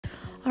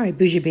All right,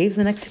 Bougie Babes,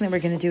 the next thing that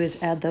we're going to do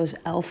is add those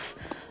e.l.f.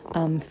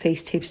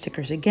 Face tape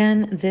stickers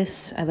again.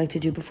 This I like to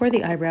do before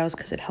the eyebrows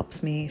because it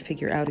helps me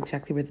figure out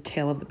exactly where the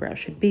tail of the brow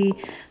should be,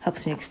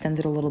 helps me extend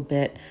it a little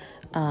bit,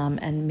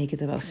 and make it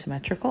the most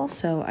symmetrical.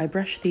 So I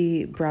brush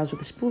the brows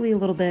with a spoolie a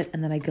little bit,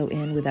 and then I go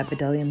in with that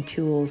Bedellium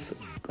Tools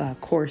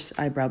coarse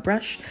eyebrow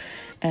brush,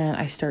 and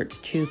I start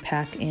to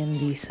pack in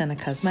the Senna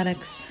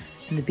Cosmetics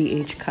and the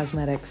BH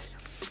Cosmetics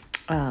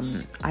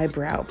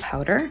eyebrow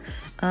powder.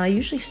 I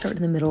usually start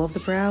in the middle of the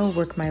brow,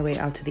 work my way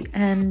out to the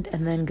end,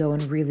 and then go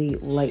in really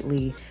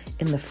lightly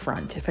in the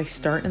front. If I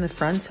start in the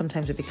front,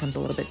 sometimes it becomes a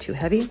little bit too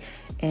heavy,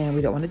 and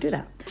we don't want to do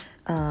that.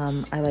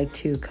 I like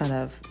to kind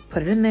of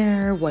put it in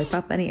there, wipe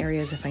up any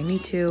areas if I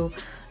need to,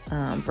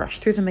 brush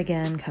through them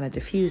again, kind of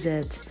diffuse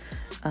it.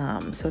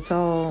 So it's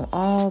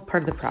all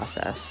part of the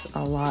process.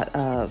 A lot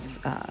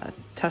of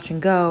touch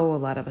and go, a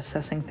lot of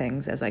assessing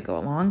things as I go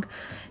along.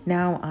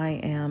 Now I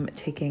am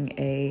taking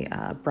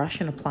a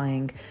brush and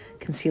applying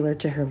concealer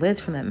to her lids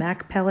from that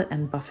MAC palette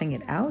and buffing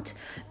it out.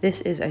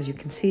 This is, as you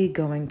can see,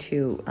 going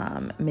to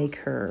make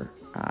her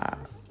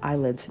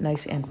eyelids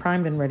nice and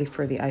primed and ready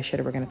for the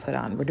eyeshadow we're going to put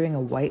on. We're doing a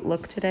white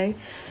look today.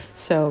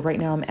 So right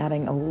now I'm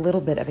adding a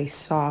little bit of a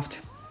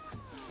soft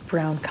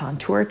brown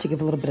contour to give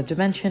a little bit of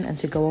dimension and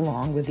to go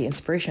along with the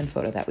inspiration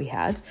photo that we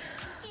had.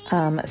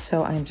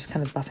 So I'm just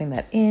kind of buffing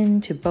that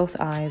into both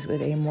eyes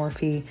with a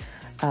Morphe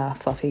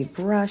fluffy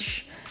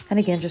brush. And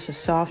again, just a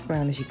soft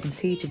brown, as you can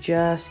see, to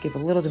just give a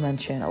little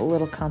dimension, a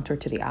little contour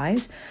to the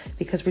eyes,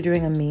 because we're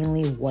doing a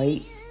mainly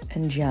white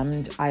and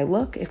gemmed eye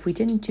look. If we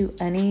didn't do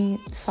any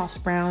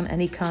soft brown,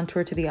 any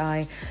contour to the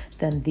eye,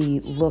 then the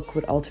look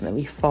would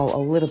ultimately fall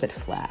a little bit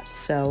flat.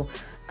 So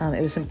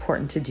it was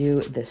important to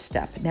do this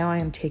step. Now I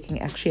am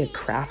taking actually a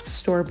craft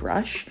store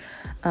brush.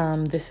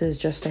 This is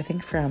just, I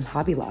think, from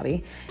Hobby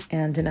Lobby,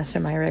 and Danessa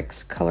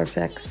Myricks Color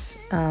Fix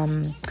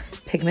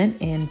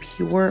pigment in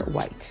pure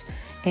white.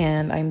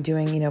 And I'm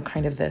doing, you know,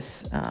 kind of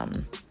this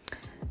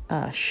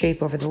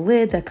shape over the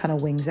lid that kind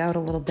of wings out a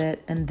little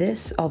bit. And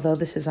this, although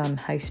this is on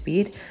high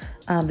speed,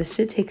 this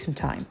did take some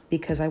time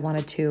because I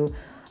wanted to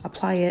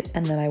apply it,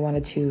 and then I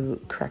wanted to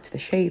correct the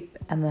shape,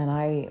 and then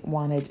I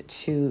wanted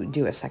to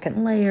do a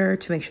second layer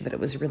to make sure that it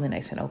was really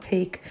nice and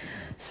opaque.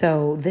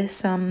 So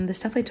this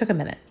definitely took a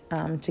minute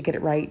to get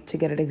it right, to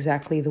get it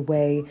exactly the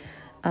way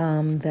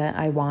that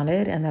I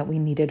wanted and that we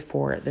needed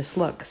for this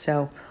look.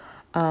 So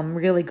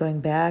really going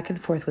back and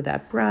forth with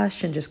that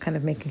brush and just kind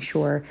of making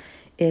sure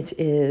it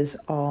is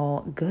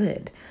all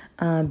good.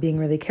 Being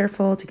really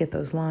careful to get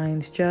those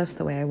lines just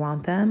the way I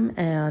want them.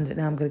 And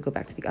now I'm going to go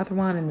back to the other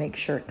one and make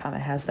sure it kind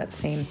of has that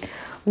same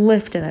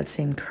lift and that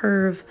same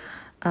curve.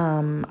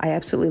 I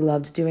absolutely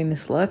loved doing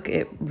this look.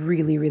 It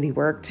really, really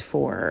worked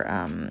for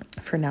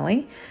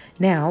Nellie.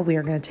 Now we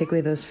are going to take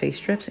away those face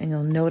strips, and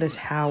you'll notice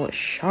how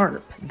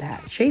sharp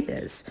that shape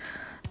is.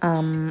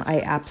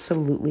 I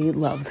absolutely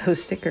love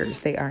those stickers.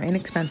 They are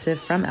inexpensive,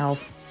 from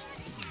e.l.f.,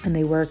 and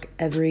they work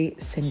every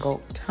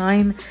single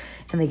time,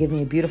 and they give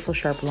me a beautiful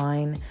sharp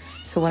line.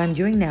 So what I'm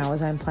doing now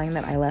is I'm applying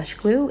that eyelash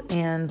glue,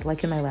 and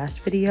like in my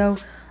last video,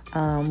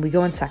 we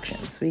go in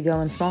sections. We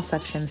go in small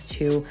sections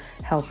to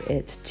help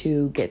it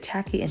to get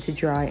tacky and to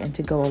dry and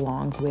to go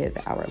along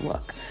with our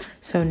look.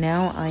 So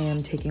now I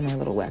am taking my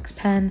little wax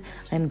pen.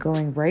 I'm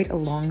going right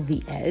along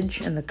the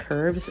edge and the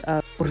curves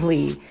of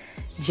really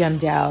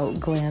gemmed out,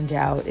 glammed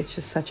out. It's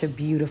just such a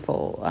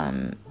beautiful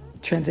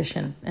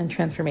transition and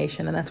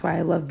transformation, and that's why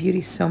I love beauty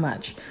so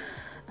much.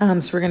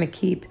 So we're gonna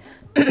keep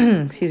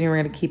excuse me, we're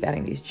gonna keep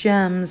adding these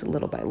gems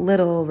little by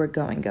little. We're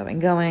going,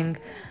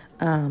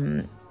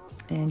 and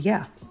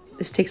yeah,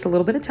 this takes a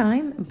little bit of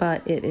time,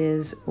 but it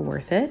is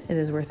worth it. It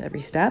is worth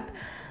every step.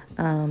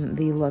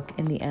 The look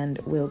in the end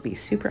will be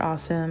super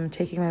awesome.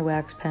 Taking my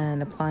wax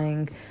pen,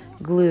 applying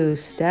glue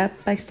step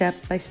by step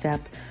by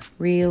step,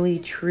 really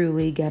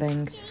truly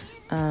getting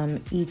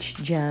each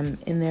gem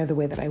in there the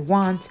way that I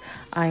want.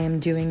 I am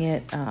doing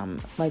it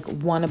like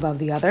one above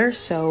the other,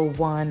 so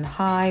one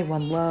high,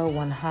 one low,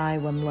 one high,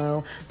 one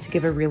low, to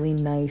give a really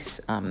nice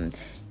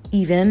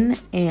even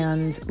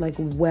and like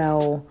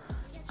well,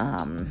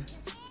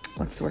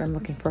 what's the word I'm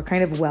looking for,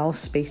 kind of well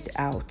spaced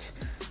out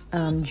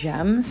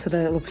gem, so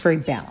that it looks very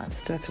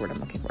balanced. That's the word I'm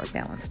looking for,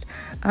 balanced.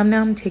 Now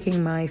I'm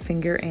taking my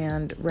finger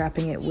and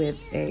wrapping it with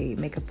a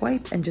makeup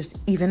wipe and just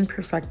even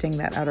perfecting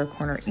that outer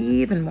corner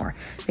even more,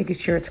 making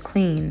sure it's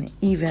clean,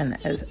 even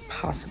as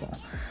possible.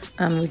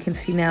 We can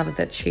see now that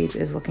that shape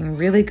is looking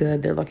really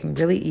good. They're looking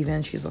really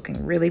even. She's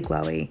looking really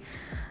glowy.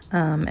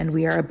 And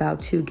we are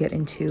about to get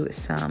into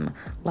some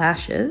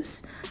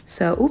lashes.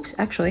 So, oops,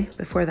 actually,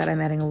 before that,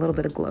 I'm adding a little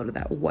bit of glow to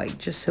that white,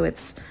 just so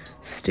it's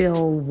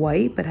still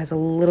white, but has a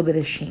little bit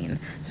of sheen.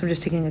 So I'm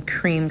just taking a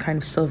cream kind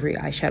of silvery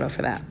eyeshadow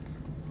for that.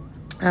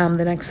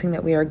 The next thing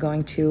that we are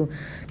going to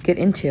get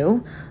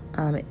into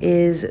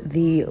is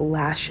the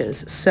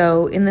lashes.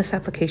 So in this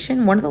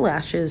application, one of the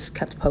lashes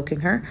kept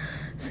poking her.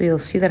 So you'll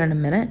see that in a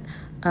minute.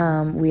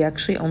 We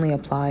actually only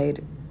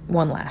applied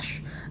one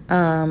lash.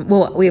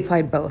 Well, we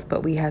applied both,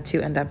 but we had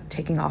to end up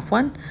taking off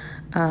one.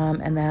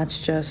 And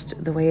that's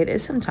just the way it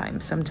is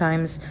sometimes.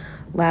 Sometimes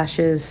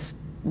lashes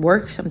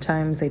work,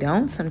 sometimes they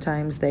don't.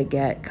 Sometimes they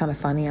get kind of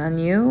funny on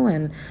you,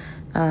 and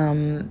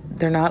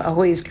they're not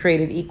always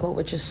created equal,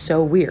 which is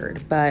so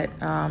weird. But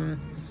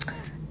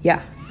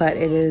yeah, but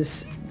it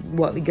is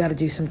what we got to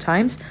do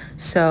sometimes.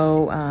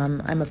 So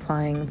I'm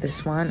applying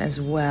this one as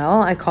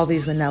well. I call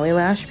these the Nellie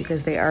lash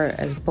because they are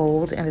as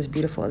bold and as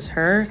beautiful as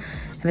her,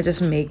 and it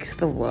just makes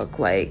the look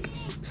like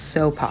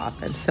so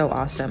pop and so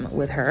awesome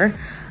with her.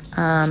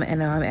 And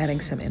now I'm adding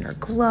some inner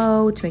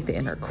glow to make the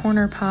inner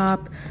corner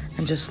pop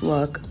and just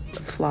look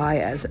fly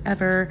as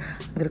ever.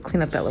 I'm gonna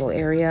clean up that little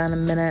area in a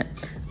minute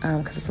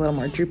because it's a little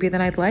more droopy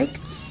than I'd like.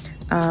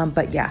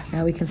 But yeah,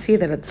 now we can see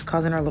that it's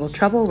causing her a little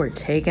trouble. We're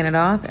taking it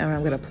off, and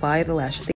I'm gonna apply the lash at the